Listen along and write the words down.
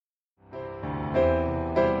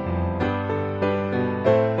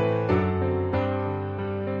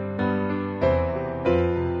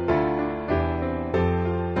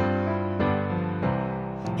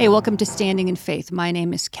Hey, welcome to Standing in Faith. My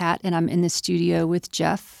name is Kat, and I'm in the studio with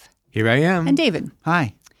Jeff. Here I am. And David.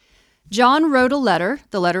 Hi. John wrote a letter,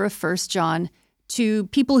 the letter of 1 John, to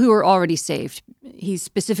people who are already saved. He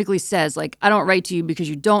specifically says, I don't write to you because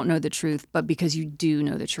you don't know the truth, but because you do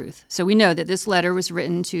know the truth. So we know that this letter was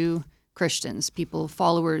written to Christians, people,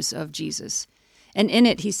 followers of Jesus. And in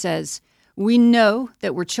it, he says, we know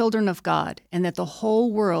that we're children of God and that the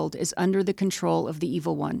whole world is under the control of the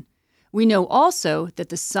evil one. We know also that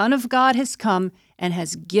the Son of God has come and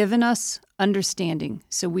has given us understanding,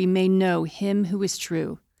 so we may know him who is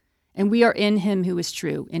true. And we are in him who is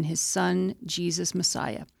true, in his Son, Jesus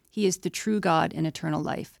Messiah. He is the true God and eternal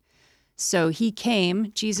life. So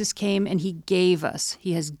Jesus came, and he gave us.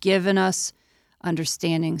 He has given us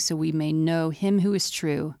understanding so we may know him who is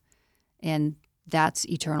true, and that's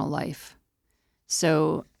eternal life.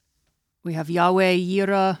 So we have Yahweh,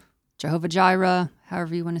 Yireh, Jehovah Jireh,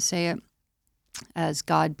 however you want to say it, as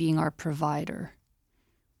God being our provider.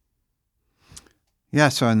 Yeah,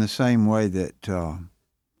 so in the same way that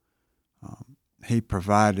he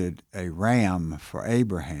provided a ram for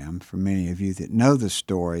Abraham, for many of you that know the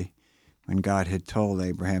story, when God had told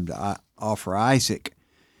Abraham to offer Isaac,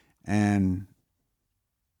 and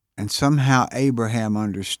somehow Abraham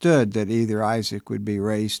understood that either Isaac would be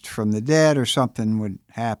raised from the dead or something would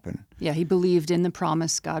happen. Yeah, he believed in the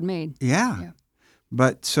promise God made. Yeah.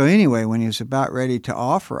 But so anyway, when he was about ready to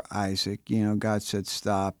offer Isaac, God said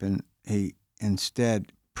stop, and he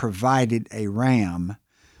instead provided a ram.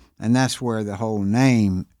 And that's where the whole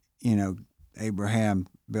name, Abraham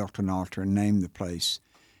built an altar and named the place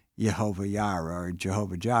Jehovah Jireh or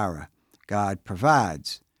Jehovah Jireh. God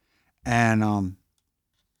provides. And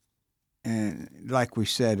like we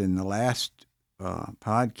said in the last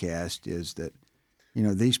podcast, is that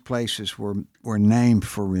these places were named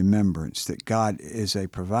for remembrance, that God is a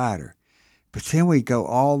provider. But then we go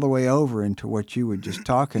all the way over into what you were just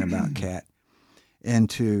talking about, Kat,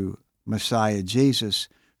 into Messiah Jesus,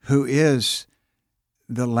 who is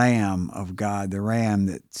the Lamb of God, the ram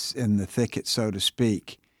that's in the thicket, so to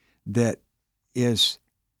speak, that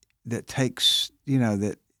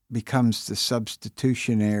becomes the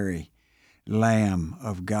substitutionary Lamb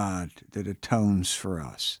of God that atones for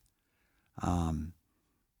us.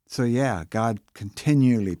 So yeah, God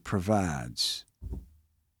continually provides.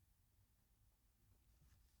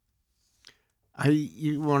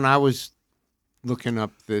 When I was looking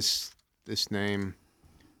up this name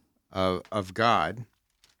of God,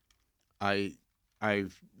 I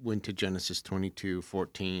went to Genesis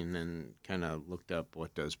 22:14 and kind of looked up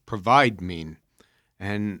what does provide mean,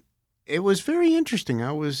 and it was very interesting.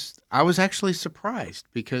 I was actually surprised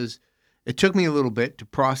because it took me a little bit to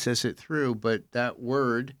process it through, but that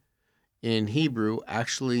word in Hebrew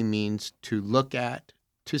actually means to look at,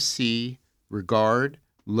 to see, regard,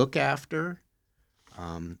 look after,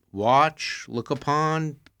 watch, look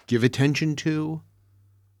upon, give attention to.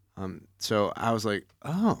 So I was like,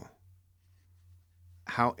 oh,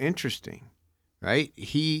 how interesting, right?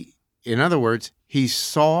 In other words, he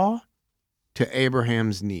saw to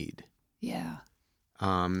Abraham's need. Yeah.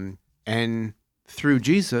 And through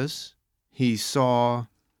Jesus, he saw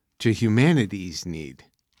to humanity's need.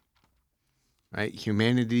 Right?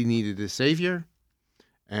 Humanity needed a Savior,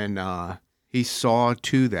 and he saw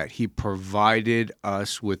to that. He provided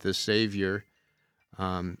us with a Savior.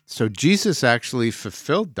 So Jesus actually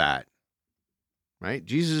fulfilled that, right?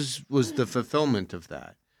 Jesus was the fulfillment of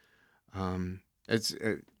that. It's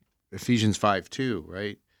Ephesians 5:2,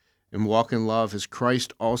 right? And walk in love as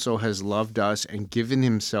Christ also has loved us and given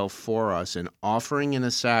himself for us, an offering and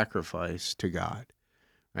a sacrifice to God,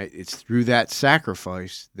 right? It's through that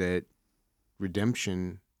sacrifice that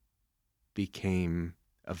redemption became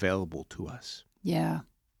available to us. Yeah.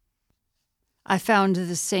 I found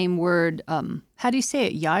the same word. How do you say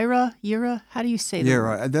it? Yireh? Yireh? How do you say that?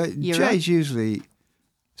 Yireh. The J's usually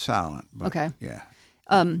silent. But okay. Yeah.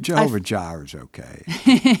 Jehovah Jireh is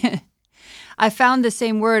okay. I found the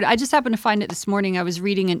same word. I just happened to find it this morning. I was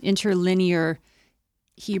reading an interlinear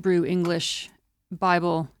Hebrew-English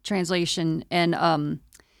Bible translation, and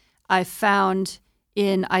I found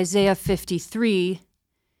in Isaiah 53,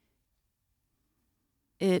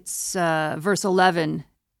 it's verse 11.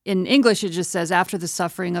 In English, it just says, after the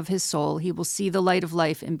suffering of his soul, he will see the light of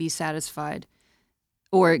life and be satisfied.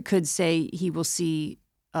 Or it could say he will see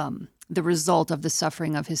the result of the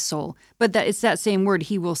suffering of his soul. But it's that same word,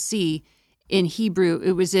 he will see. In Hebrew,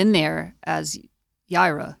 it was in there as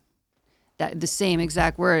Yireh, the same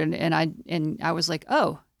exact word. And I was like,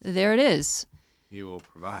 oh, there it is. He will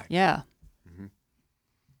provide. Yeah. Mm-hmm.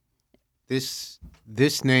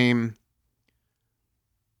 This name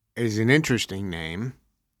is an interesting name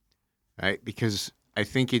right? Because I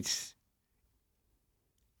think it's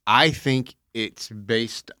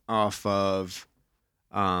based off of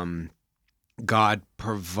God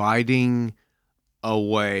providing a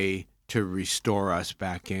way to restore us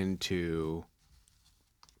back into,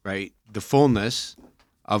 right, the fullness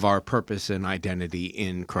of our purpose and identity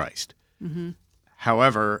in Christ. Mm-hmm.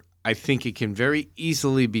 However, I think it can very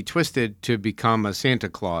easily be twisted to become a Santa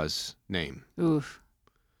Claus name. Oof.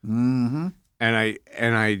 Mm-hmm.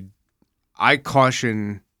 And I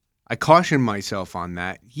caution myself on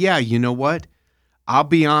that. Yeah, you know what? I'll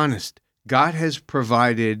be honest. God has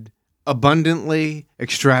provided abundantly,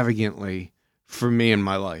 extravagantly for me in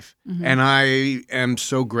my life. Mm-hmm. And I am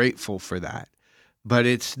so grateful for that. But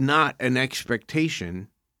it's not an expectation,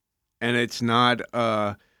 and it's not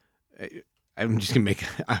I'm just going to make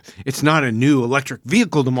it's not a new electric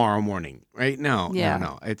vehicle tomorrow morning, right? No.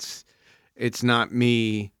 It's not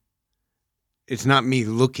me. It's not me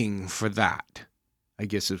looking for that, I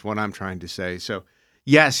guess is what I'm trying to say. So,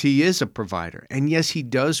 yes, he is a provider, and yes, he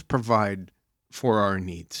does provide for our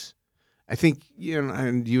needs. I think,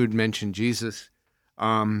 and you had mentioned Jesus.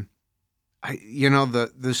 The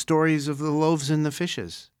stories of the loaves and the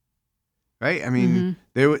fishes, right? I mean,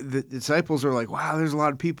 the disciples are like, wow, there's a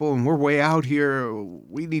lot of people, and we're way out here.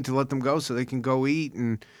 We need to let them go so they can go eat.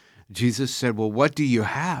 And Jesus said, well, what do you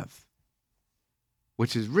have?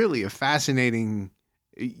 Which is really a fascinating,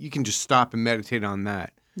 you can just stop and meditate on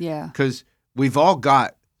that. Yeah. Because we've all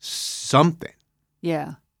got something.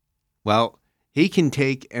 Yeah. Well, he can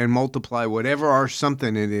take and multiply whatever our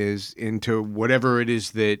something it is into whatever it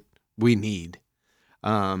is that we need.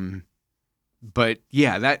 But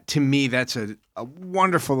yeah, that to me, that's a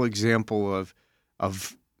wonderful example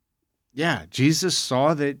of Jesus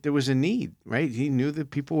saw that there was a need, right? He knew that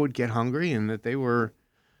people would get hungry and that they were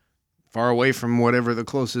far away from whatever the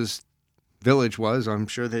closest village was. I'm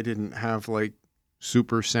sure they didn't have like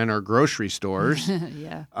super center grocery stores.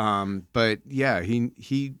 Yeah. But yeah,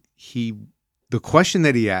 he the question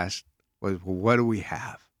that he asked was, well, what do we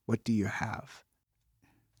have? What do you have?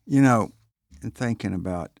 In thinking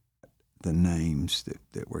about the names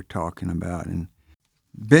that we're talking about and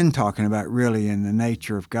been talking about really in the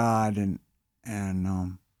nature of God and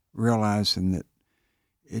realizing that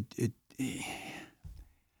it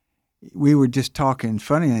we were just talking,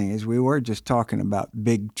 funny thing is we were just talking about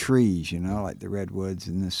big trees, like the redwoods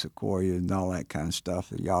and the sequoia and all that kind of stuff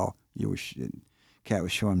that Kat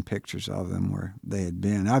was showing pictures of them where they had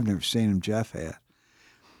been. I've never seen them, Jeff had.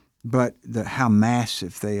 But how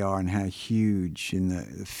massive they are and how huge and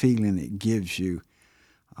the feeling it gives you.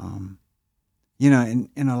 In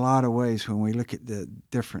a lot of ways when we look at the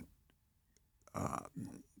different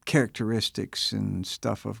characteristics and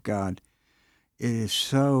stuff of God, it is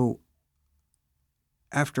so,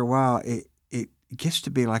 after a while, it gets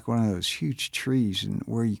to be like one of those huge trees and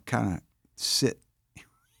where you kind of sit,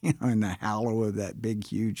 in the hollow of that big,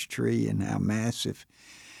 huge tree and how massive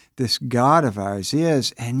this God of ours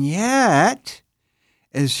is. And yet,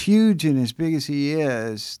 as huge and as big as he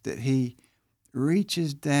is, that he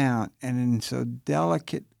reaches down and in so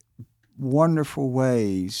delicate, wonderful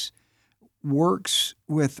ways works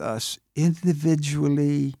with us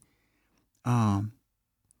individually, to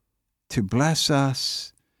bless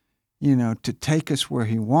us, to take us where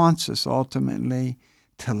he wants us ultimately,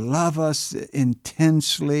 to love us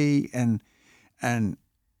intensely and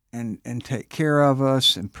take care of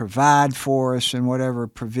us and provide for us in whatever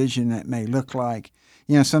provision that may look like.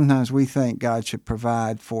 Sometimes we think God should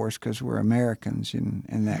provide for us because we're Americans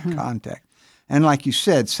in that context. And like you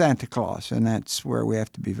said, Santa Claus, and that's where we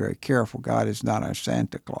have to be very careful. God is not our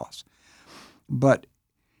Santa Claus. But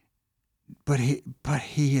he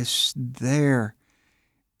is there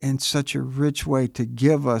in such a rich way to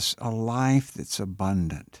give us a life that's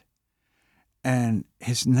abundant. And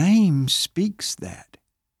his name speaks that.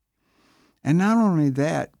 And not only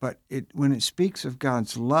that, but when it speaks of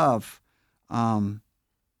God's love, the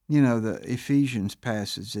Ephesians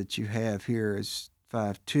passage that you have here is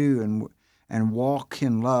 5:2, and walk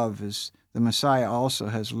in love as the Messiah also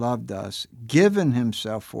has loved us, given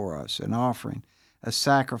himself for us, an offering, a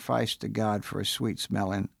sacrifice to God for a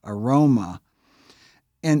sweet-smelling aroma.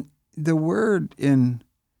 And the word in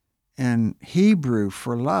Hebrew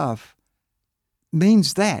for love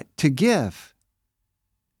means that, to give.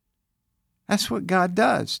 That's what God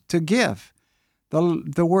does, to give.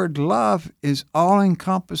 The word love is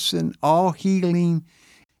all-encompassing, all-healing.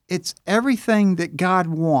 It's everything that God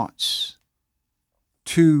wants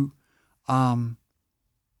to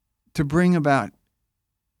bring about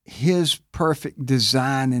his perfect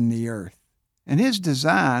design in the earth. And his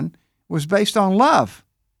design was based on love,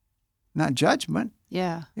 not judgment.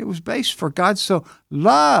 Yeah. It was based for God so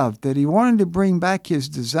loved that he wanted to bring back his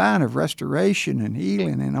design of restoration and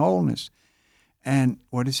healing and wholeness. And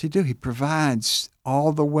what does he do? He provides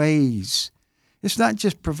all the ways. It's not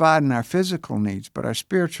just providing our physical needs, but our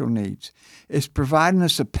spiritual needs. It's providing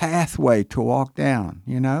us a pathway to walk down,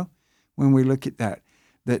 when we look at that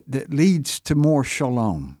leads to more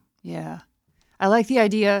shalom. Yeah. I like the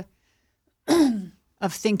idea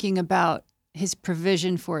of thinking about his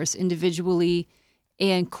provision for us individually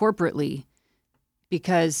and corporately,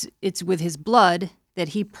 because it's with his blood that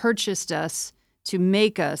he purchased us to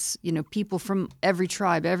make us, people from every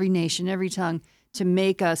tribe, every nation, every tongue, to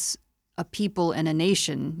make us a people and a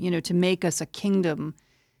nation, to make us a kingdom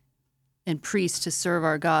and priests to serve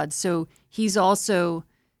our God. So he's also,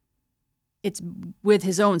 it's with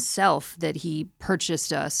his own self that he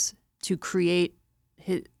purchased us to create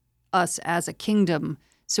us as a kingdom.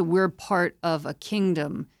 So we're part of a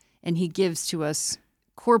kingdom, and he gives to us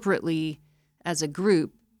corporately as a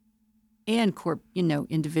group and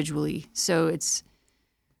individually. So it's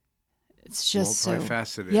just so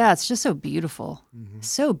multifaceted. Yeah, it's just so beautiful. Mm-hmm.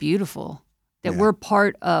 So beautiful that Yeah. we're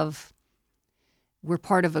part of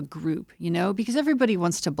a group, because everybody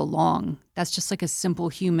wants to belong. That's just like a simple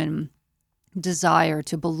human desire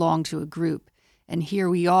to belong to a group. And here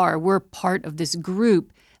we are, we're part of this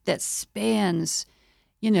group that spans,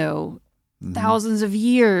 thousands of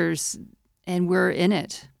years, and we're in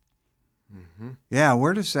it. Mm-hmm. Yeah,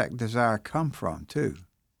 where does that desire come from, too?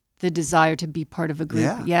 The desire to be part of a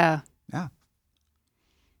group. Yeah.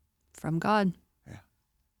 From God.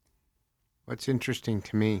 What's interesting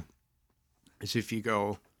to me is if you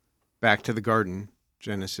go back to the garden,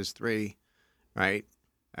 Genesis 3, right?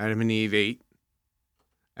 Adam and Eve ate,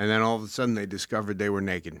 and then all of a sudden they discovered they were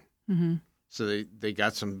naked. Mm-hmm. So they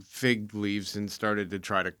got some fig leaves and started to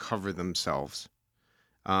try to cover themselves.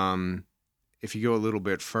 If you go a little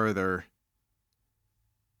bit further,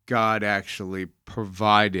 God actually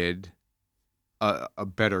provided a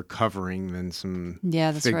better covering than some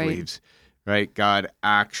Yeah, that's fig right. leaves, right? God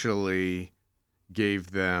actually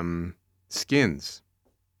gave them skins,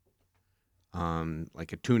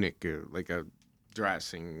 like a tunic, like a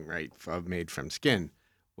dressing, right, made from skin,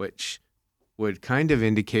 which would kind of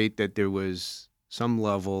indicate that there was some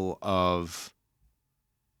level of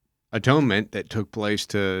atonement that took place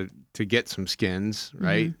to get some skins,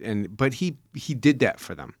 right? But he did that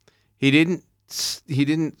for them. He didn't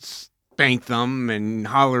spank them and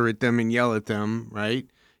holler at them and yell at them, right?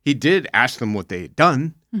 He did ask them what they had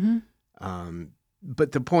done. Mm-hmm.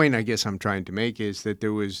 But the point I guess I'm trying to make is that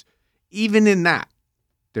there was, even in that,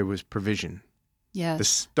 there was provision. Yes. The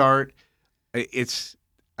start,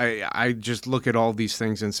 I just look at all these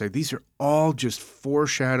things and say, these are all just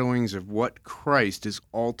foreshadowings of what Christ is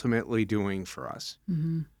ultimately doing for us.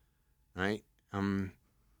 Mm-hmm. Right?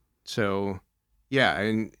 So, yeah,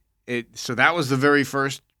 and so that was the very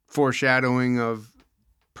first foreshadowing of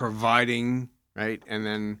providing, right? And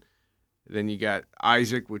then you got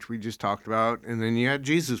Isaac, which we just talked about, and then you had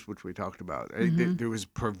Jesus, which we talked about. Mm-hmm. There was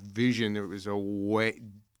provision. There was a way.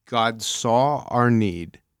 God saw our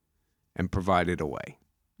need and provided a way.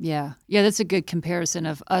 Yeah. Yeah, that's a good comparison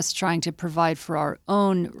of us trying to provide for our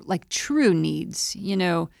own, like, true needs,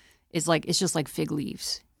 is like, it's just like fig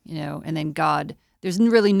leaves, and then God, there's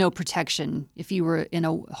really no protection. If you were in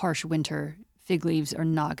a harsh winter, fig leaves are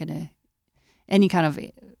not going to, any kind of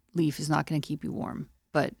leaf is not going to keep you warm.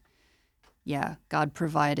 But yeah, God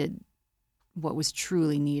provided what was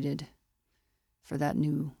truly needed for that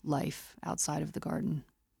new life outside of the garden.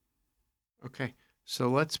 Okay, so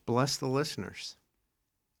let's bless the listeners.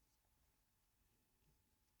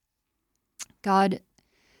 God,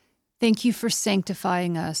 thank you for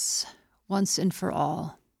sanctifying us once and for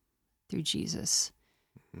all through Jesus.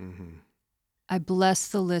 Mm-hmm. I bless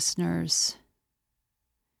the listeners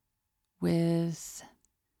with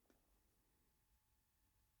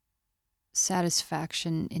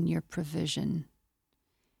satisfaction in your provision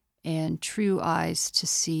and true eyes to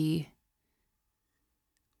see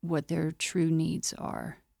what their true needs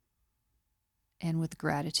are, and with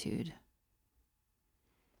gratitude.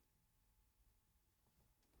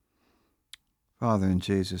 Father, in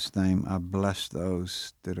Jesus' name, I bless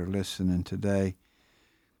those that are listening today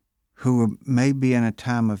who may be in a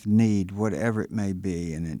time of need, whatever it may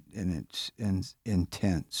be, and it's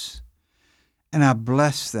intense. And I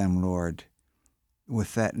bless them, Lord,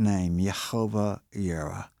 with that name, Jehovah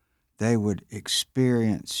Jireh. They would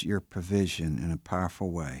experience your provision in a powerful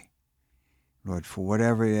way, Lord, for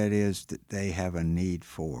whatever that is that they have a need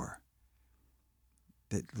for.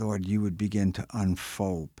 That, Lord, you would begin to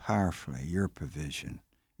unfold powerfully your provision,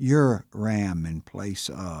 your ram in place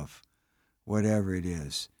of whatever it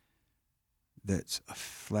is that's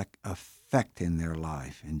affecting their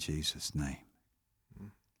life in Jesus' name.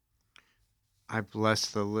 I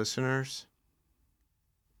bless the listeners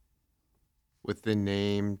with the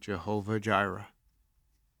name Jehovah Jireh.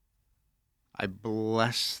 I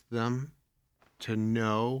bless them to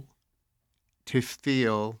know, to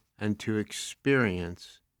feel, and to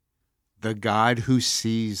experience the God who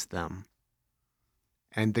sees them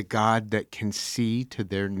and the God that can see to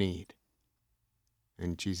their need.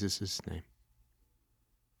 In Jesus' name.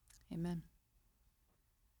 Amen.